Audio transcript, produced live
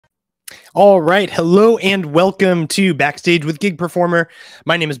All right. Hello and welcome to Backstage with Gig Performer.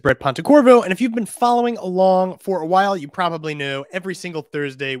 My name is Brett Pontecorvo, and if you've been following along for a while, you probably know every single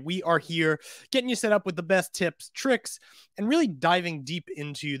Thursday we are here getting you set up with the best tips, tricks, and really diving deep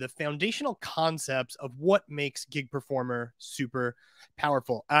into the foundational concepts of what makes Gig Performer super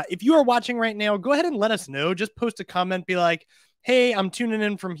powerful. If you are watching right now, go ahead and let us know. Just post a comment, be like, hey, I'm tuning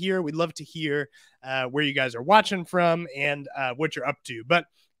in from here. We'd love to hear where you guys are watching from and what you're up to. But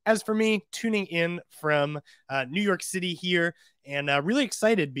as for me, tuning in from New York City here, and really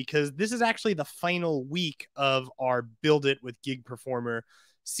excited because this is actually the final week of our Build It with Gig Performer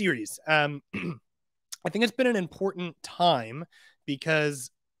series. I think it's been an important time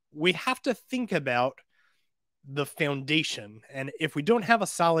because we have to think about the foundation. And if we don't have a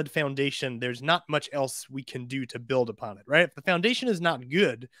solid foundation, there's not much else we can do to build upon it, right? If the foundation is not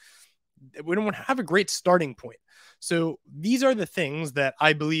good, we don't have a great starting point. So these are the things that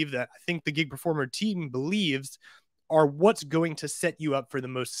I think the Gig Performer team believes are what's going to set you up for the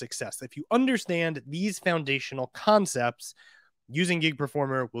most success. If you understand these foundational concepts, using Gig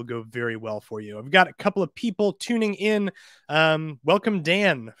Performer will go very well for you. I've got a couple of people tuning in. Welcome,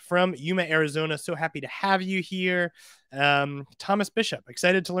 Dan from Yuma, Arizona. So happy to have you here. Thomas Bishop,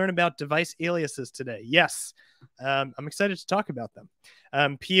 excited to learn about device aliases today. Yes, I'm excited to talk about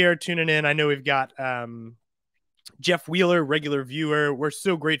them. Pierre tuning in. I know we've got Jeff Wheeler, regular viewer. We're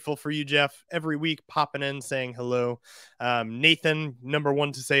so grateful for you, Jeff, every week popping in, saying hello. Nathan, number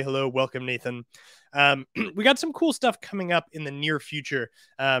one to say hello. Welcome, Nathan. We got some cool stuff coming up in the near future.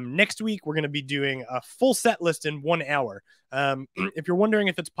 Next week, we're going to be doing a full set list in 1 hour. If you're wondering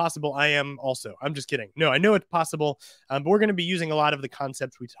if it's possible, I am also. I'm just kidding. No, I know it's possible, but we're going to be using a lot of the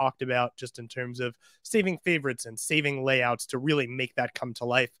concepts we talked about just in terms of saving favorites and saving layouts to really make that come to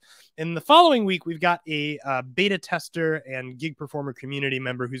life. In the following week, we've got a beta tester and Gig Performer community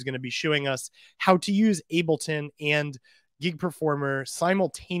member who's going to be showing us how to use Ableton and Gig Performer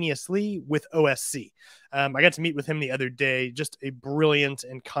simultaneously with OSC. I got to meet with him the other day, just a brilliant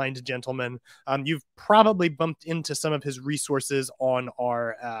and kind gentleman. You've probably bumped into some of his resources on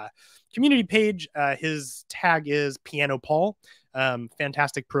our community page. His tag is Piano Paul.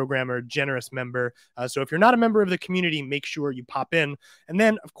 Fantastic programmer, generous member. So if you're not a member of the community, make sure you pop in. And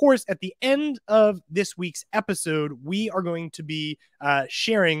then, of course, at the end of this week's episode, we are going to be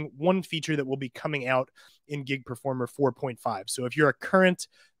sharing one feature that will be coming out in Gig Performer 4.5. So if you're a current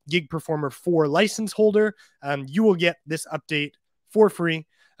Gig Performer 4 license holder, you will get this update for free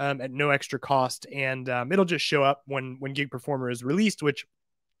at no extra cost. And it'll just show up when Gig Performer is released, which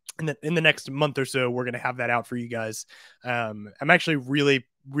in the next month or so, we're going to have that out for you guys. I'm actually really,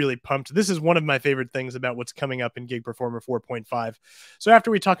 really pumped. This is one of my favorite things about what's coming up in Gig Performer 4.5. So after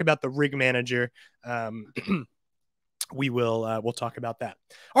we talk about the rig manager, we'll talk about that.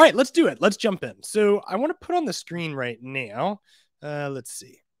 All right, let's do it. Let's jump in. So I want to put on the screen right now. Let's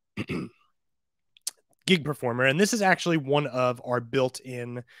see. Gig Performer. And this is actually one of our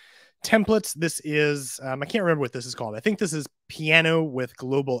built-in templates. This is, I can't remember what this is called. I think this is Piano with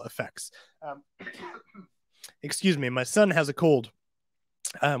Global Effects. Excuse me. My son has a cold,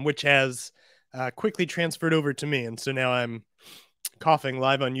 which has quickly transferred over to me. And so now I'm coughing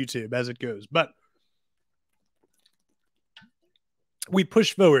live on YouTube as it goes. But we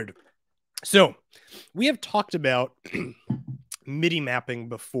push forward. So we have talked about MIDI mapping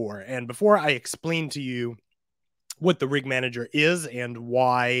before. And before I explain to you what the rig manager is and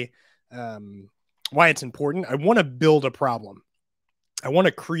why it's important, I want to build a problem. I want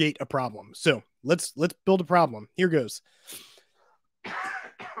to create a problem. So let's build a problem. Here goes.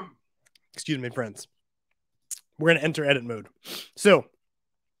 Excuse me, friends. We're going to enter edit mode. So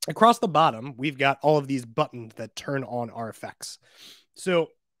across the bottom, we've got all of these buttons that turn on our effects. So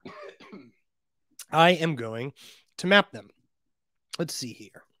I am going to map them. Let's see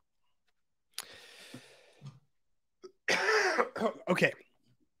here. Okay.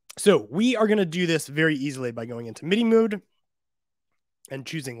 So we are going to do this very easily by going into MIDI mode and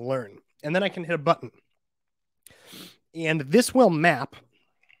choosing learn. And then I can hit a button. And this will map.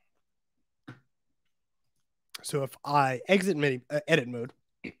 So if I exit MIDI edit mode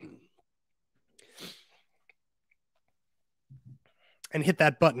and hit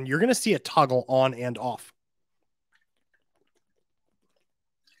that button, you're going to see a toggle on and off.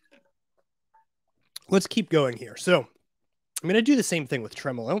 Let's keep going here. So I'm going to do the same thing with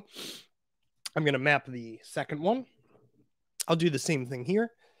tremolo. I'm going to map the second one. I'll do the same thing here.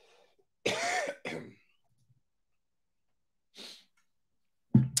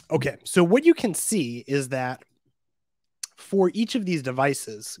 Okay, so what you can see is that for each of these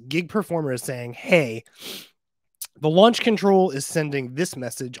devices, Gig Performer is saying, hey, The launch control is sending this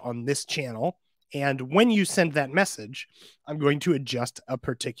message on this channel. And when you send that message, I'm going to adjust a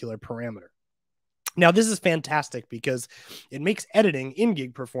particular parameter. Now, this is fantastic because it makes editing in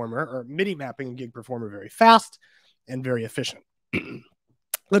Gig Performer or MIDI mapping in Gig Performer very fast and very efficient.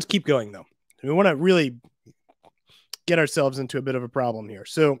 Let's keep going, though. We want to really get ourselves into a bit of a problem here.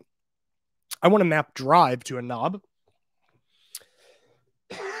 So I want to map drive to a knob.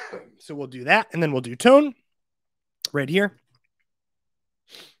 So we'll do that, and then we'll do tone right here.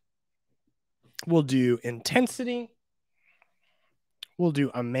 We'll do intensity. We'll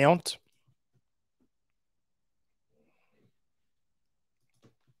do amount.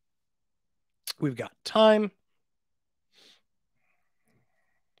 We've got time.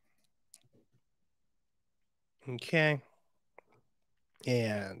 Okay.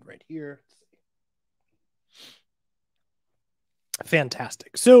 And right here.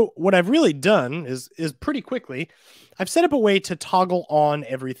 Fantastic. So what I've really done is pretty quickly, I've set up a way to toggle on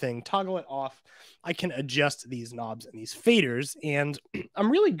everything, toggle it off. I can adjust these knobs and these faders, and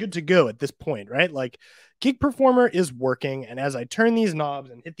I'm really good to go at this point, right? Like Gig Performer is working, and as I turn these knobs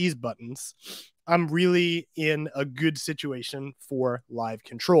and hit these buttons, I'm really in a good situation for live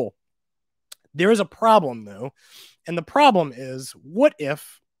control. There is a problem, though, and the problem is, what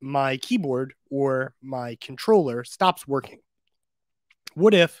if my keyboard or my controller stops working?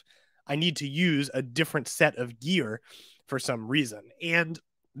 What if I need to use a different set of gear for some reason? And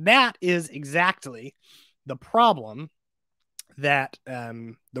that is exactly the problem that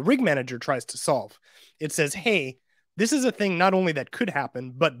the rig manager tries to solve. It says, hey, this is a thing not only that could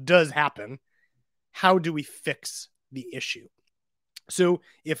happen, but does happen. How do we fix the issue? So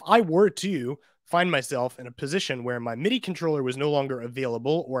if I were to find myself in a position where my MIDI controller was no longer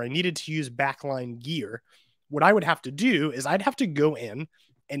available or I needed to use backline gear, what I would have to do is I'd have to go in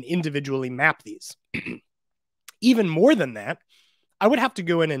and individually map these. Even more than that, I would have to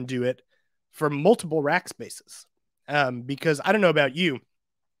go in and do it for multiple rack spaces. Because I don't know about you,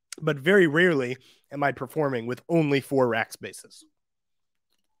 but very rarely am I performing with only 4 rack spaces.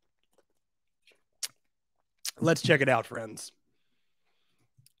 Let's check it out, friends.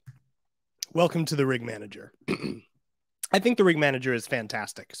 Welcome to the Rig Manager. I think the Rig Manager is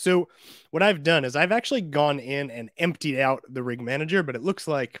fantastic. So what I've done is I've actually gone in and emptied out the Rig Manager, but it looks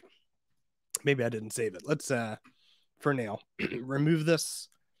like maybe I didn't save it. Let's, for now, remove this.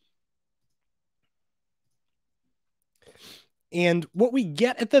 And what we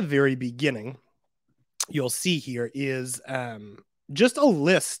get at the very beginning, you'll see here, is just a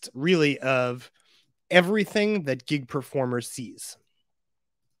list, really, of everything that Gig Performer sees.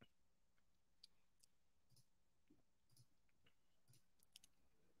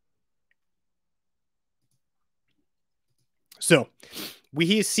 So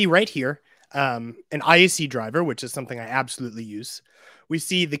we see right here an IAC driver, which is something I absolutely use. We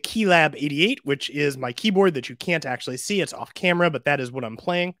see the Keylab 88, which is my keyboard that you can't actually see. It's off camera, but that is what I'm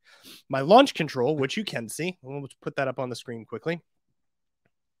playing. My launch control, which you can see. We'll put that up on the screen quickly.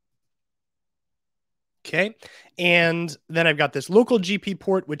 Okay. And then I've got this local GP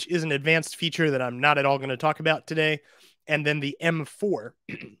port, which is an advanced feature that I'm not at all going to talk about today. And then the M4,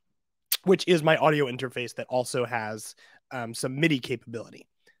 which is my audio interface that also has some MIDI capability.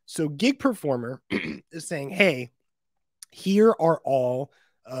 So Gig Performer is saying, hey, here are all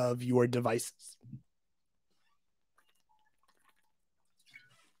of your devices.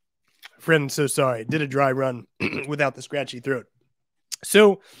 Friend, so sorry. Did a dry run without the scratchy throat.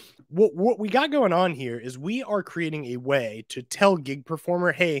 So what we got going on here is we are creating a way to tell Gig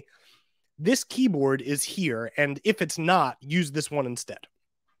Performer, hey, this keyboard is here, and if it's not, use this one instead.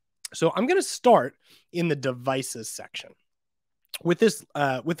 So I'm going to start in the devices section with this,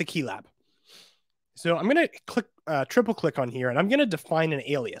 with the Keylab. So I'm going to click, triple click on here, and I'm going to define an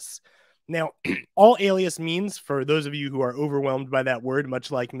alias. Now, all alias means, for those of you who are overwhelmed by that word,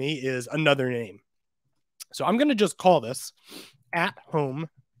 much like me, is another name. So I'm going to just call this at home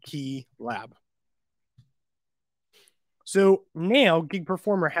Keylab. So now Gig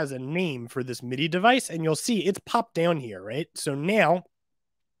Performer has a name for this MIDI device, and you'll see it's popped down here, right? So now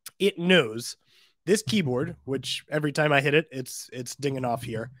it knows this keyboard, which every time I hit it, it's dinging off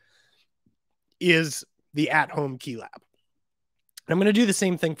here, is the at-home Keylab. I'm going to do the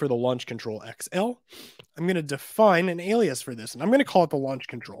same thing for the Launch Control XL. I'm going to define an alias for this, and I'm going to call it the Launch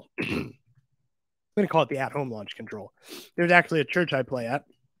Control. I'm going to call it the at-home Launch Control. There's actually a church I play at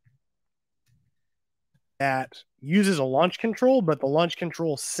that uses a launch control, but the launch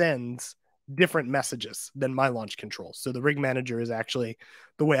control sends different messages than my launch control. So the Rig Manager is actually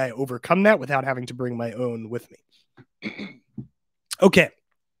the way I overcome that without having to bring my own with me. Okay.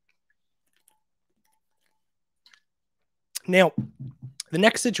 Now, the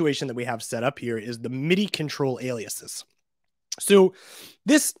next situation that we have set up here is the MIDI control aliases. So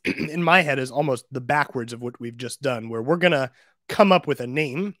this, in my head, is almost the backwards of what we've just done, where we're going to come up with a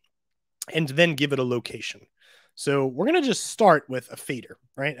name and then give it a location. So we're going to just start with a fader,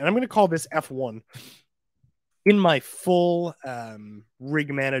 right? And I'm going to call this F1. In my full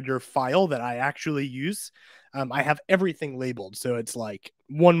rig manager file that I actually use, I have everything labeled. So it's like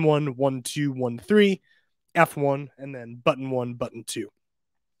 1, 1, 1, 2, 1, 3, F1, and then button 1, button 2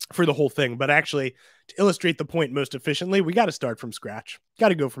 for the whole thing. But actually, to illustrate the point most efficiently, we got to start from scratch. Got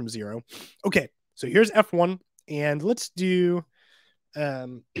to go from 0. Okay, so here's F1, and let's do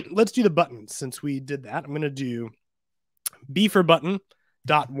the buttons. Since we did that, I'm going to do B for button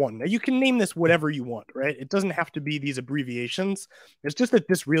 .1. Now you can name this whatever you want, right? It doesn't have to be these abbreviations. It's just that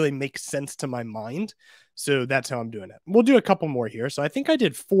this really makes sense to my mind. So that's how I'm doing it. We'll do a couple more here. So I think I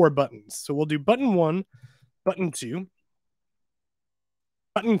did 4 buttons. So we'll do button 1, button 2,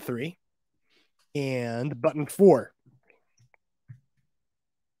 button 3, and button 4.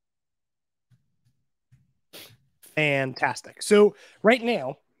 Fantastic. So right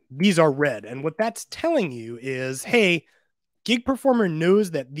now, these are red. And what that's telling you is, hey, Gig Performer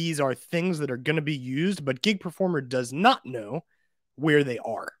knows that these are things that are going to be used, but Gig Performer does not know where they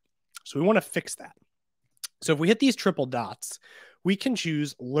are. So we want to fix that. So if we hit these triple dots, we can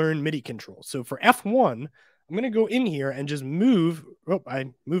choose Learn MIDI Control. So for F1, I'm going to go in here and just move. Oh,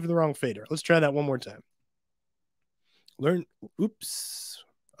 I moved the wrong fader. Let's try that one more time. Learn. Oops.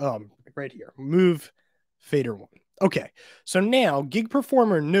 Right here. Move fader 1. Okay. So now Gig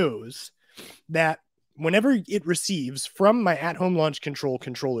Performer knows that whenever it receives from my at-home launch control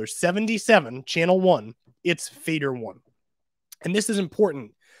controller 77, channel 1, it's fader 1. And this is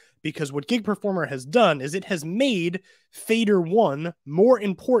important because what Gig Performer has done is it has made fader 1 more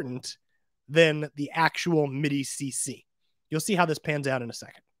important than the actual MIDI CC. You'll see how this pans out in a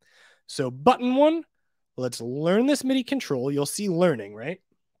second. So button 1, let's learn this MIDI control. You'll see learning, right?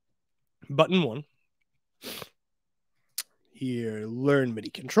 Button 1. Here, learn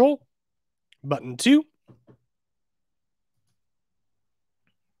MIDI control. Button 2.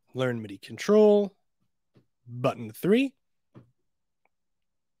 Learn MIDI control. Button 3.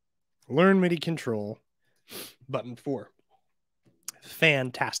 Learn MIDI control. Button 4.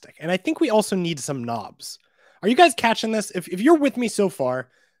 Fantastic. And I think we also need some knobs. Are you guys catching this? If you're with me so far,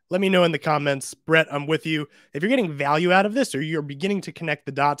 let me know in the comments. Brett, I'm with you. If you're getting value out of this or you're beginning to connect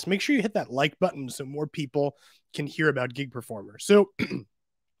the dots, make sure you hit that like button so more people can hear about Gig Performer. So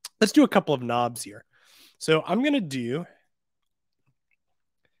let's do a couple of knobs here. So I'm going to do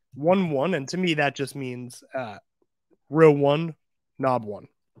 1, 1. And to me, that just means row 1, knob 1.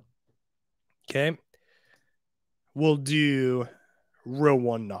 Okay. We'll do row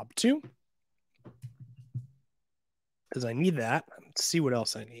 1, knob 2. Because I need that. Let's see what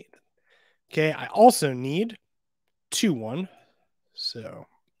else I need. Okay. I also need 2, 1. So,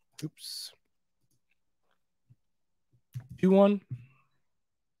 oops. 2, 1.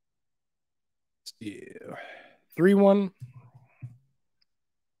 Let's do 3, 1.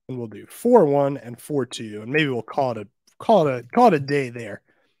 And we'll do 4, 1 and 4, 2. And maybe we'll call it a day there.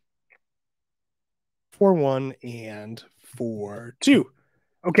 4, 1 and 4, 2.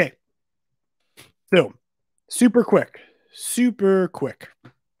 Okay. So super quick.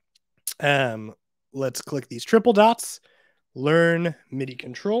 Let's click these triple dots. Learn MIDI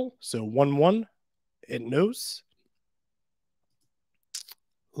control. So 1, 1, it knows.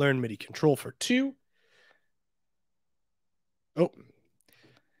 Learn MIDI control for 2. Oh,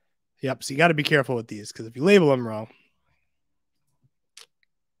 yep. So you got to be careful with these because if you label them wrong,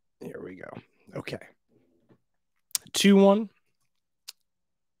 here we go. Okay. 2, 1.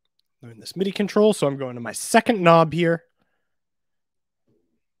 Learn this MIDI control. So I'm going to my second knob here.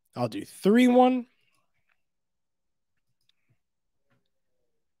 I'll do 3, 1.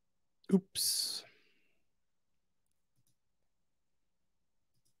 Oops.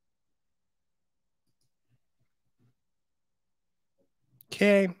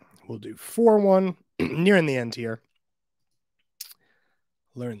 Okay. We'll do 4, 1. Nearing the end here.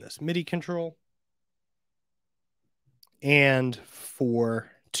 Learn this MIDI control. And 4,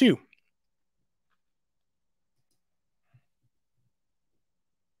 2.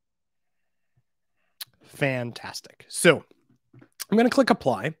 Fantastic. So I'm going to click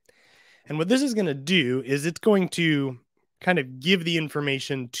apply. And what this is going to do is it's going to kind of give the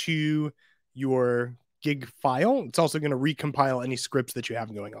information to your gig file. It's also going to recompile any scripts that you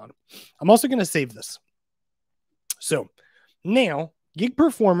have going on. I'm also going to save this. So now Gig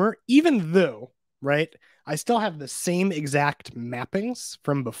Performer, even though, right, I still have the same exact mappings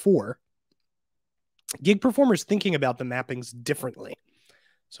from before, Gig Performer is thinking about the mappings differently.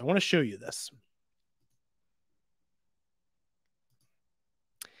 So I want to show you this.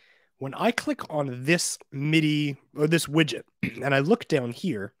 When I click on this MIDI or this widget and I look down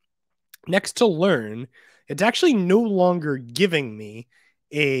here next to learn, it's actually no longer giving me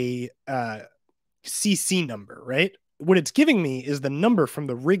a CC number, right? What it's giving me is the number from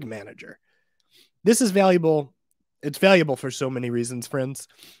the rig manager. This is valuable. It's valuable for so many reasons, friends.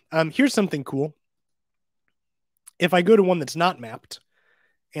 Here's something cool. If I go to one that's not mapped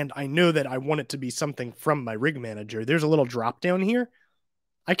and I know that I want it to be something from my rig manager, there's a little drop down here.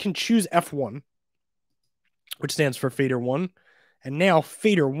 I can choose F1, which stands for fader 1. And now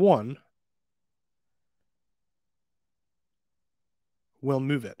fader 1 will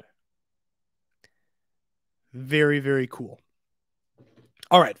move it. Very, very cool.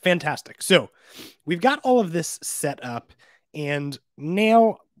 All right, fantastic. So we've got all of this set up, and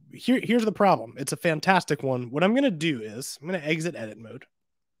now here's the problem. It's a fantastic one. What I'm going to do is I'm going to exit edit mode,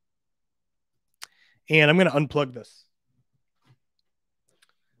 and I'm going to unplug this.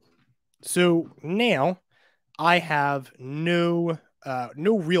 So now I have no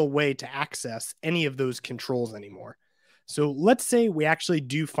real way to access any of those controls anymore. So let's say we actually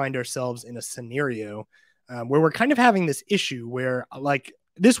do find ourselves in a scenario where we're kind of having this issue where like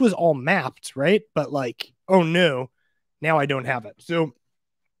this was all mapped, right? But like, oh no, now I don't have it. So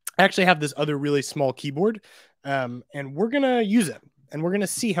I actually have this other really small keyboard and we're going to use it and we're going to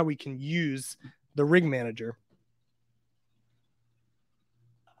see how we can use the rig manager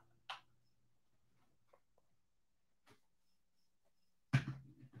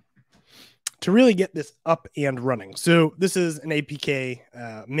to really get this up and running. So this is an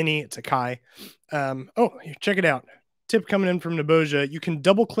APK mini. It's a Kai. Oh, check it out. Tip coming in from Neboja. You can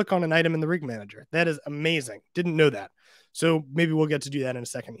double click on an item in the rig manager. That is amazing. Didn't know that. So maybe we'll get to do that in a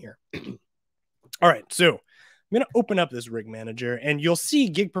second here. All right. So I'm going to open up this rig manager and you'll see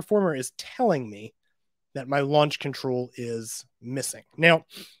Gig Performer is telling me that my launch control is missing. Now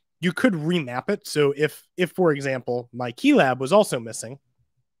you could remap it. So if for example, my keylab was also missing,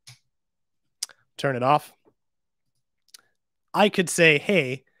 turn it off. I could say,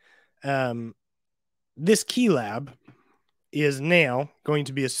 hey, this keylab is now going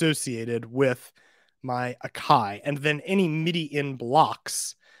to be associated with my Akai, and then any MIDI in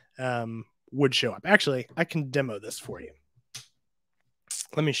blocks would show up. Actually, I can demo this for you.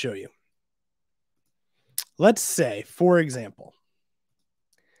 Let me show you. Let's say, for example,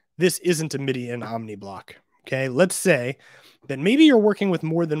 this isn't a MIDI in Omni block. Okay, let's say that maybe you're working with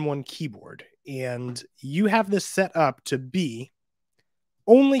more than one keyboard and you have this set up to be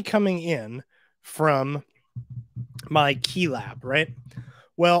only coming in from my keylab, right?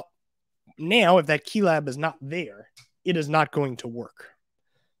 Well, now if that keylab is not there, it is not going to work.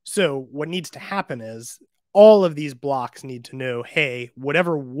 So what needs to happen is all of these blocks need to know, hey,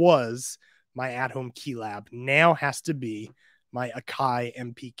 whatever was my at-home keylab now has to be my Akai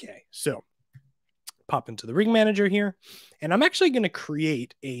MPK. So pop into the rig manager here, and I'm actually going to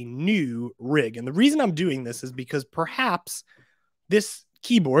create a new rig. And the reason I'm doing this is because perhaps this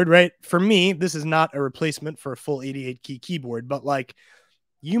keyboard, right? For me, this is not a replacement for a full 88 key keyboard, but like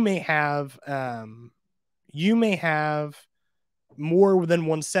you may have more than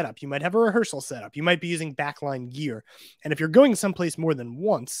one setup. You might have a rehearsal setup. You might be using backline gear. And if you're going someplace more than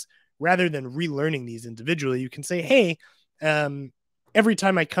once, rather than relearning these individually, you can say, hey, every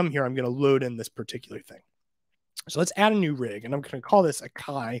time I come here, I'm going to load in this particular thing. So let's add a new rig, and I'm going to call this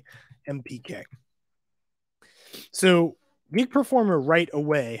Akai MPK. So Gig Performer right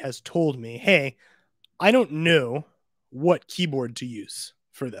away has told me, hey, I don't know what keyboard to use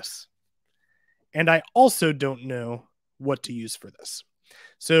for this. And I also don't know what to use for this.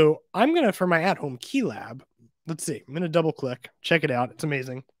 So I'm going to, for my at-home keylab, let's see, I'm going to double click, check it out. It's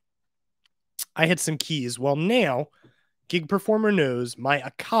amazing. I hit some keys. Well, now Gig Performer knows my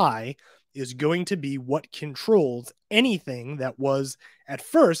Akai is going to be what controls anything that was at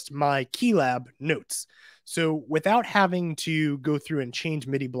first my keylab notes. So without having to go through and change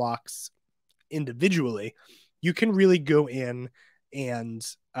MIDI blocks individually, you can really go in and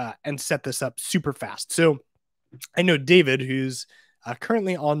set this up super fast. So I know David, who's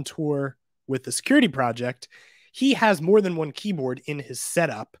currently on tour with the security project, he has more than one keyboard in his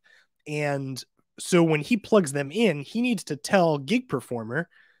setup. And so when he plugs them in, he needs to tell Gig Performer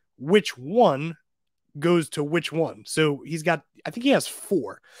which one goes to which one. So he's got, I think he has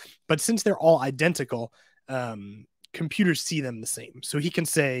 4, but since they're all identical, computers see them the same. So he can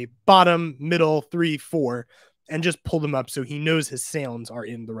say bottom, middle, 3, 4, and just pull them up so he knows his sounds are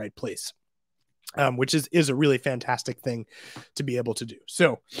in the right place, which is a really fantastic thing to be able to do.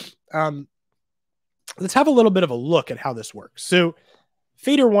 So let's have a little bit of a look at how this works. So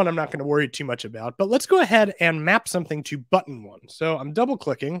fader 1, I'm not going to worry too much about, but let's go ahead and map something to button 1. So I'm double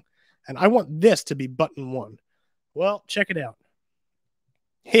clicking and I want this to be button 1. Well, check it out.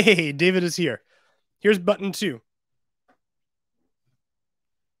 Hey, David is here. Here's button 2.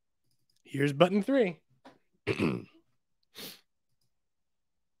 Here's button 3.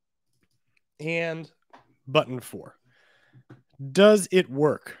 And button 4. Does it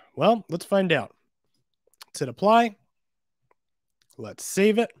work? Well, let's find out. Let's hit apply. Let's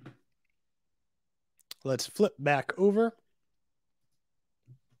save it. Let's flip back over.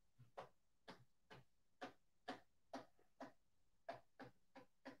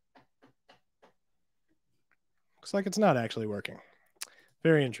 Looks like it's not actually working.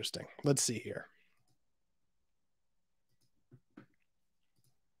 Very interesting. Let's see here.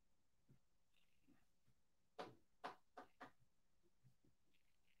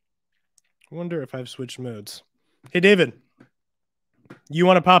 I wonder if I've switched modes. Hey, David, you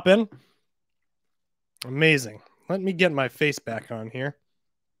want to pop in? Amazing. Let me get my face back on here.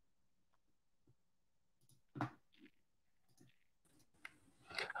 I'm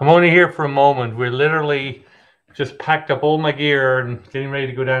only here for a moment. We're literally just packed up all my gear and getting ready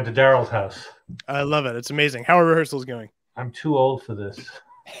to go down to Daryl's house. I love it. It's amazing. How are rehearsals going? I'm too old for this.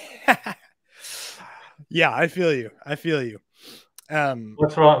 Yeah, I feel you. I feel you.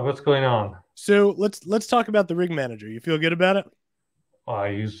 What's wrong? What's going on? So let's talk about the rig manager. You feel good about it? Oh, I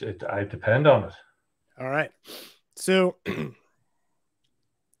use it. I depend on it. All right. So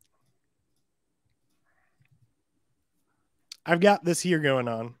I've got this here going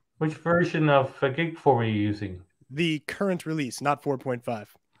on. Which version of Gig Performer are you using? The current release, not 4.5.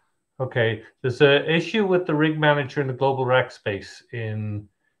 Okay. There's an issue with the rig manager in the global rack space which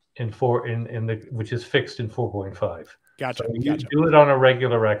is fixed in 4.5. Gotcha. So you gotcha. do it on a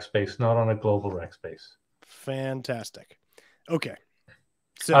regular rack space, not on a global rack space. Fantastic. Okay.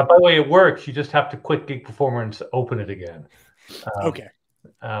 So by the way, it works. You just have to quit Gig Performer and open it again. Okay.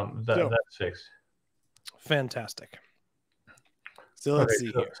 That's fixed. Fantastic. So let's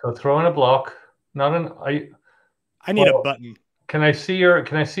see here. So throw in a block. I need a button. Can I see your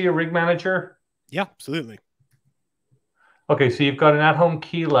rig manager? Yeah, absolutely. Okay, so you've got an at-home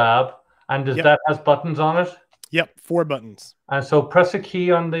key lab, and that has buttons on it? Yep, 4 buttons. And so press a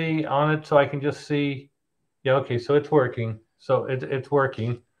key on it so I can just see. Yeah, okay, so it's working. So it's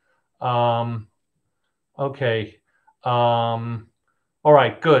working. Okay. All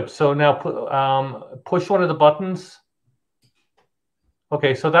right, good. So now push one of the buttons.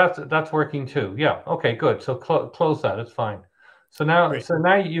 Okay, so that's working too. Yeah. Okay, good. So close that. It's fine. So now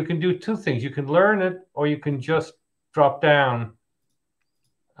you can do 2 things. You can learn it, or you can just drop down.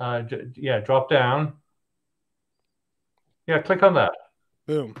 Drop down. Yeah, click on that.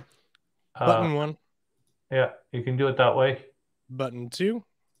 Boom. Button 1. Yeah, you can do it that way. Button 2.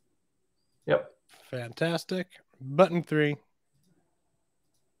 Yep. Fantastic. Button 3.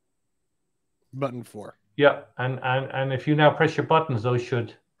 Button 4. Yeah, and if you now press your buttons, those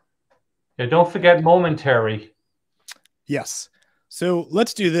should. Yeah, don't forget momentary. Yes. So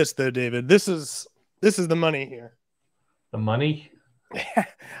let's do this though, David. This is the money here. The money?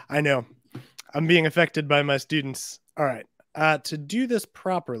 I know. I'm being affected by my students. All right. To do this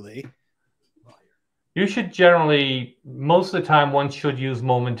properly, you should generally, most of the time, one should use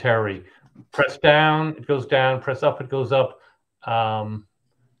momentary. Press down, it goes down. Press up, it goes up. And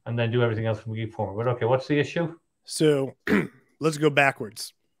then do everything else from Gig Performer. But okay, what's the issue? So let's go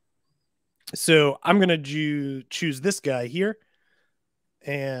backwards. So I'm going to choose this guy here.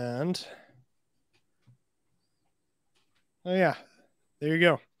 And oh yeah, there you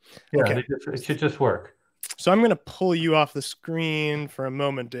go. Yeah, okay. It should just work. So I'm going to pull you off the screen for a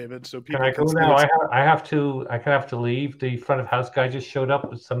moment, David. So people can I go now? I have to leave. The front of house guy just showed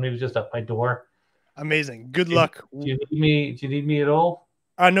up. Somebody was just at my door. Amazing. Good luck. Do you need me at all?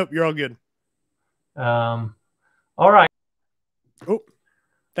 Nope, you're all good. All right. Oh,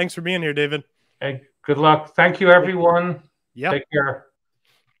 thanks for being here, David. Hey, good luck. Thank you, everyone. Yeah. Take care.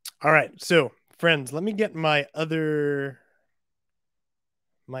 All right. So, friends, let me get my other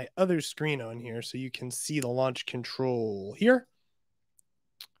screen on here so you can see the launch control here.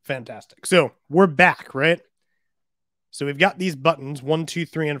 Fantastic. So we're back, right? So we've got these buttons 1, 2,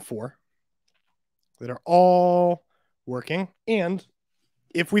 3, and 4 that are all working. And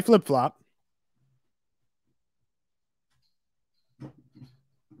if we flip flop,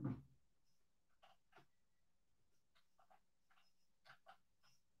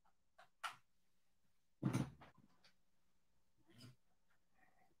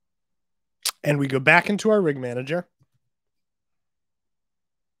 and we go back into our rig manager,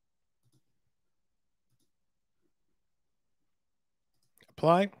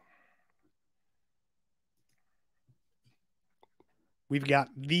 apply. We've got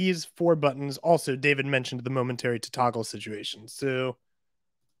these 4 buttons. Also, David mentioned the momentary to toggle situation. So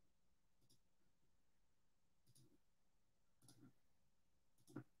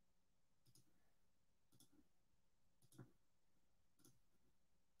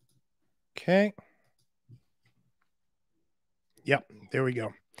okay. Yep, there we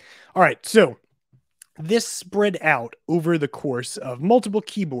go. All right, so this spread out over the course of multiple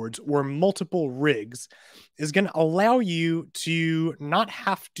keyboards or multiple rigs is going to allow you to not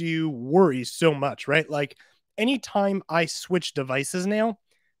have to worry so much, right? Like anytime I switch devices now,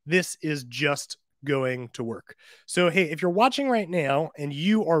 this is just going to work. So, hey, if you're watching right now and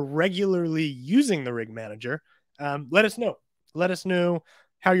you are regularly using the rig manager, let us know. Let us know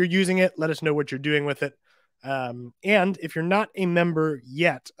how you're using it. Let us know what you're doing with it. And if you're not a member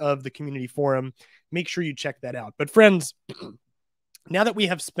yet of the community forum, make sure you check that out. But friends, now that we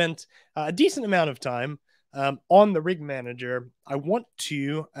have spent a decent amount of time on the rig manager, I want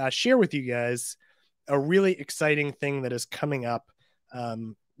to share with you guys a really exciting thing that is coming up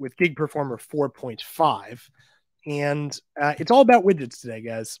with Gig Performer 4.5. And it's all about widgets today,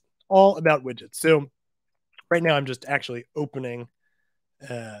 guys. All about widgets. So right now I'm just actually opening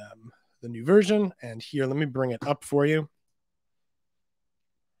the new version. And here, let me bring it up for you.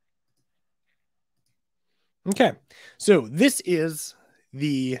 Okay, so this is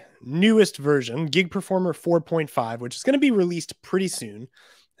the newest version, Gig Performer 4.5, which is going to be released pretty soon.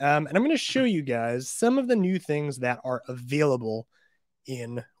 And I'm going to show you guys some of the new things that are available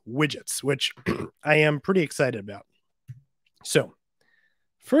in widgets, which I am pretty excited about. So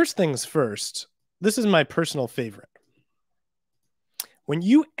first things first, this is my personal favorite. When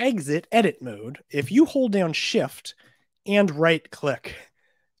you exit edit mode, if you hold down Shift and right click,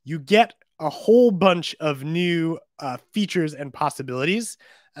 you get a whole bunch of new features and possibilities.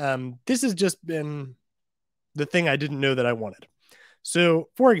 This has just been the thing I didn't know that I wanted. So,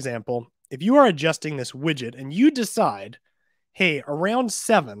 for example, if you are adjusting this widget and you decide, hey, around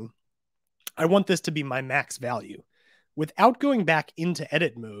 7, I want this to be my max value. Without going back into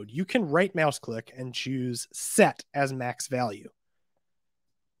edit mode, you can right mouse click and choose set as max value.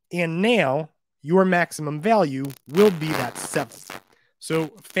 And now your maximum value will be that 7. So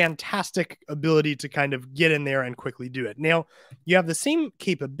fantastic ability to kind of get in there and quickly do it. Now, you have the same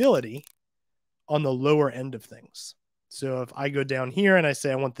capability on the lower end of things. So if I go down here and I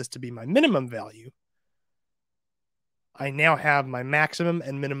say I want this to be my minimum value, I now have my maximum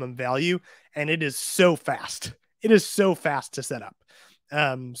and minimum value, and it is so fast. It is so fast to set up.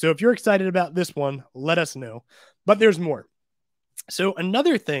 So if you're excited about this one, let us know. But there's more. So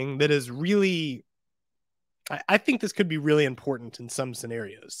another thing that is really, I think this could be really important in some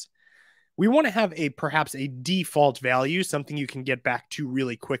scenarios. We want to have perhaps a default value, something you can get back to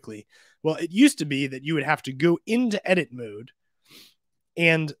really quickly. Well, it used to be that you would have to go into edit mode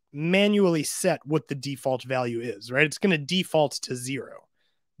and manually set what the default value is, right? It's going to default to 0.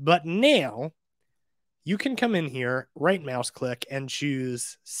 But now you can come in here, right mouse click, and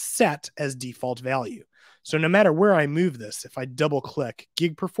choose set as default value. So no matter where I move this, if I double click,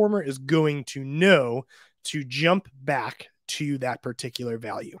 Gig Performer is going to know to jump back to that particular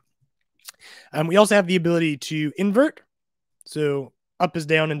value. We also have the ability to invert. So up is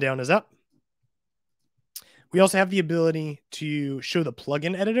down and down is up. We also have the ability to show the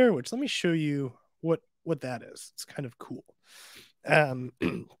plugin editor, which let me show you what that is. It's kind of cool.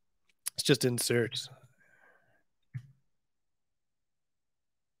 Let's just insert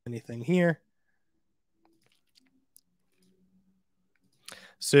anything here.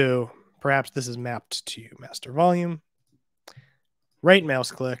 So perhaps this is mapped to master volume. Right mouse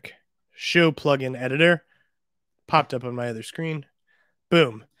click, show plugin editor, popped up on my other screen.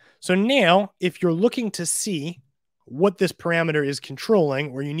 Boom. So now if you're looking to see what this parameter is controlling,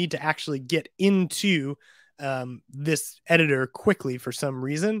 or you need to actually get into this editor quickly for some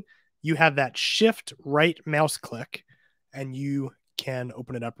reason, you have that shift right mouse click and you can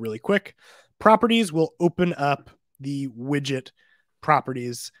open it up really quick. Properties will open up the widget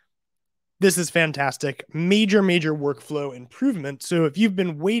properties. This is fantastic. Major workflow improvement. So if you've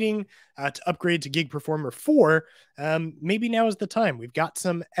been waiting to upgrade to Gig Performer 4, maybe now is the time. We've got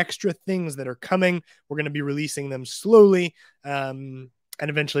some extra things that are coming. We're going to be releasing them slowly and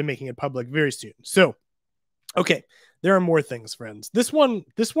eventually making it public very soon. So, okay, there are more things, friends. This one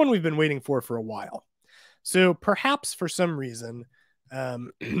we've been waiting for a while. So perhaps for some reason,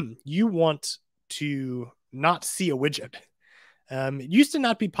 you want to not see a widget. It used to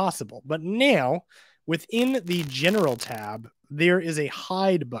not be possible, but now within the General tab, there is a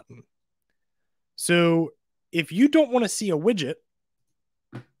hide button. So if you don't want to see a widget,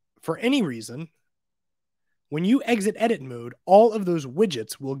 for any reason, when you exit edit mode, all of those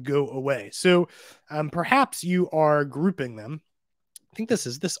widgets will go away. So perhaps you are grouping them. I think this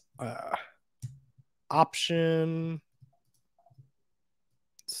is this option.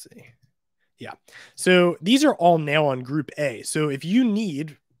 Let's see. Yeah. So these are all now on group A. So if you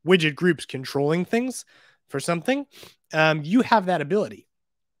need widget groups controlling things for something, you have that ability.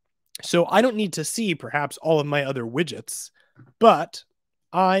 So I don't need to see perhaps all of my other widgets, but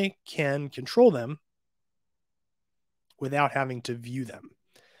I can control them without having to view them.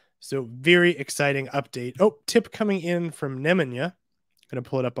 So very exciting update. Oh, tip coming in from Nemanja. I'm going to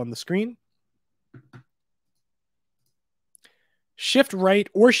pull it up on the screen. Shift right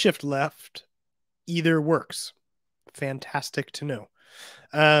or shift left, either works. Fantastic to know.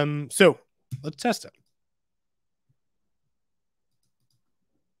 So let's test it.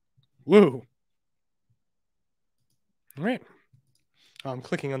 Whoa. All right. Oh, I'm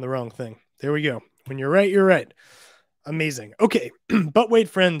clicking on the wrong thing. There we go. When you're right, you're right. Amazing. Okay. But wait,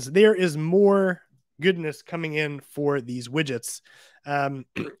 friends, there is more goodness coming in for these widgets.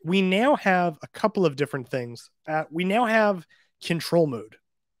 We now have a couple of different things. We now have control mode.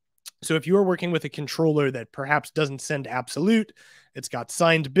 So if you are working with a controller that perhaps doesn't send absolute, it's got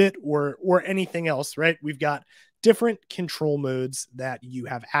signed bit or anything else, right? We've got different control modes that you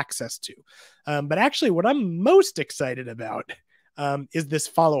have access to. But actually what I'm most excited about is this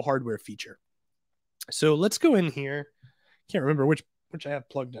follow hardware feature. So let's go in here. Can't remember which I have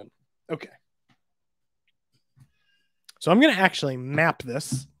plugged in. Okay. So I'm going to actually map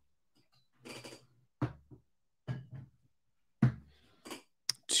this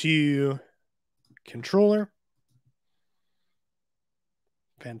to controller.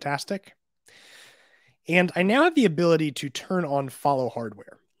 Fantastic. And I now have the ability to turn on follow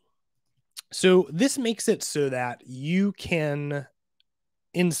hardware. So this makes it so that you can,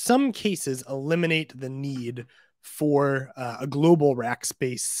 in some cases, eliminate the need for a global rack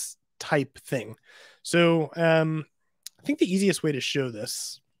space type thing. So I think the easiest way to show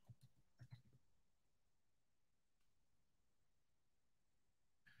this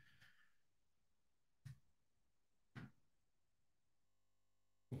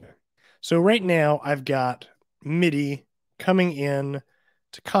So right now I've got MIDI coming in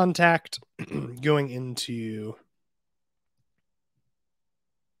to contact, going into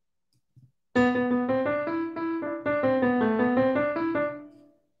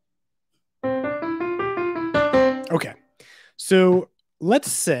okay. So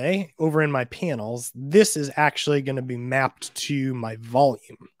let's say over in my panels, this is actually going to be mapped to my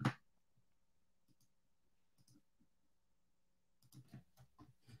volume.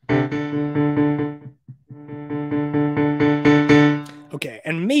 Okay,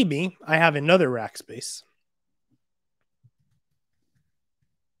 and maybe I have another rack space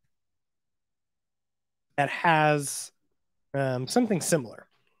that has something similar.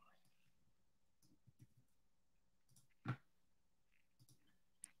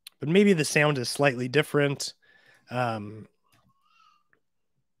 But maybe the sound is slightly different. You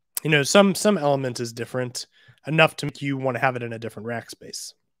know, some element is different enough to make you want to have it in a different rack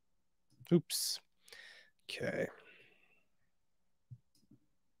space. Oops. Okay.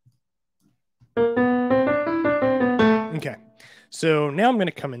 Okay. So now I'm going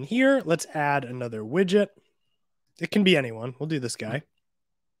to come in here. Let's add another widget. It can be anyone. We'll do this guy.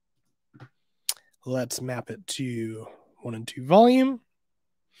 Let's map it to 1 and 2 volume.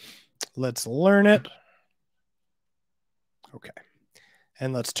 Let's learn it. Okay.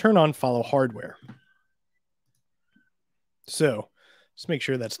 And let's turn on follow hardware. So just make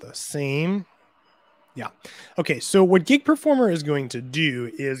sure that's the same. Yeah. Okay. So what Gig Performer is going to do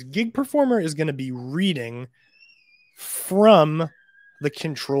is Gig Performer is going to be reading from the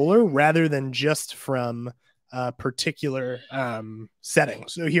controller rather than just from a particular setting.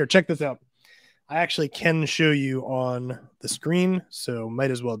 So here, check this out. I actually can show you on the screen, so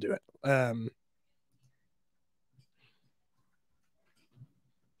might as well do it.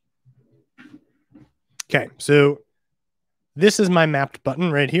 Okay, so this is my mapped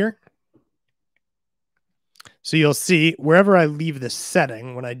button right here. So you'll see wherever I leave this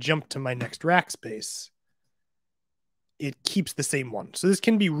setting, when I jump to my next rack space, it keeps the same one. So this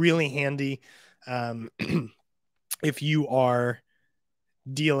can be really handy if you are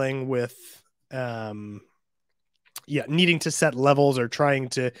dealing with needing to set levels or trying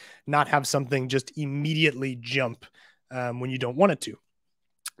to not have something just immediately jump when you don't want it to.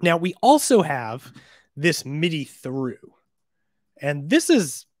 Now we also have this MIDI through, and this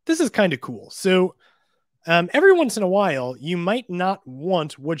is kind of cool. So every once in a while, you might not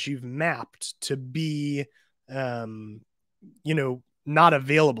want what you've mapped to be, not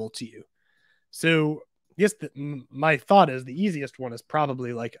available to you. So I guess my thought is the easiest one is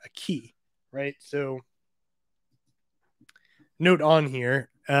probably like a key, right? So note on here,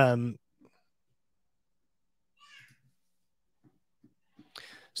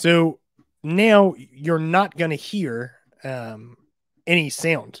 so now you're not going to hear any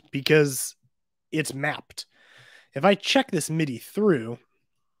sound because it's mapped. If I check this MIDI through,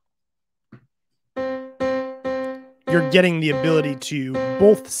 you're getting the ability to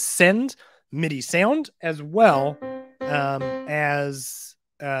both send MIDI sound as well as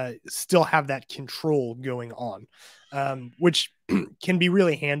still have that control going on, which can be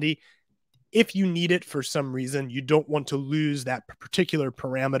really handy. If you need it for some reason, you don't want to lose that particular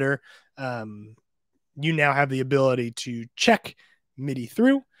parameter. You now have the ability to check MIDI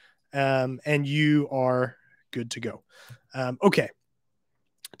through, and you are good to go. Okay.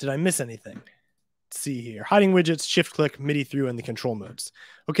 Did I miss anything? Let's see here. Hiding widgets, shift click, MIDI through, and the control modes.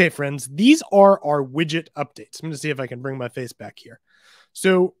 Okay, friends, these are our widget updates. I'm going to see if I can bring my face back here.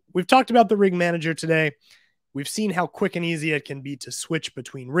 So we've talked about the rig manager today. We've seen how quick and easy it can be to switch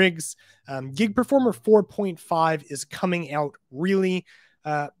between rigs. Gig Performer 4.5 is coming out really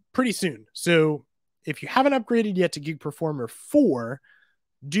pretty soon. So if you haven't upgraded yet to Gig Performer 4,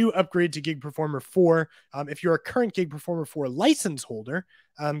 do upgrade to Gig Performer 4. If you're a current Gig Performer 4 license holder,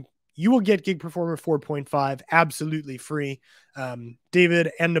 you will get Gig Performer 4.5 absolutely free.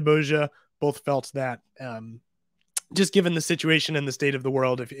 David and Naboja both felt that just given the situation and the state of the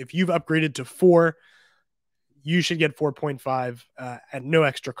world, if you've upgraded to 4, you should get 4.5 at no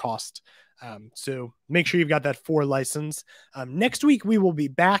extra cost. So make sure you've got that 4 license. Next week, we will be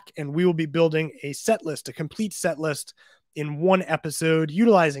back and we will be building a set list, a complete set list in one episode,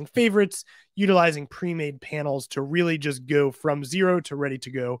 utilizing favorites, utilizing pre-made panels to really just go from 0 to ready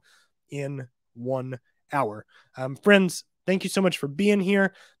to go in 1 hour. Friends, thank you so much for being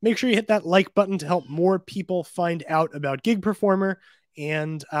here. Make sure you hit that like button to help more people find out about Gig Performer.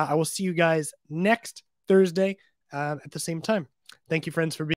 And I will see you guys next Thursday at the same time. Thank you, friends, for being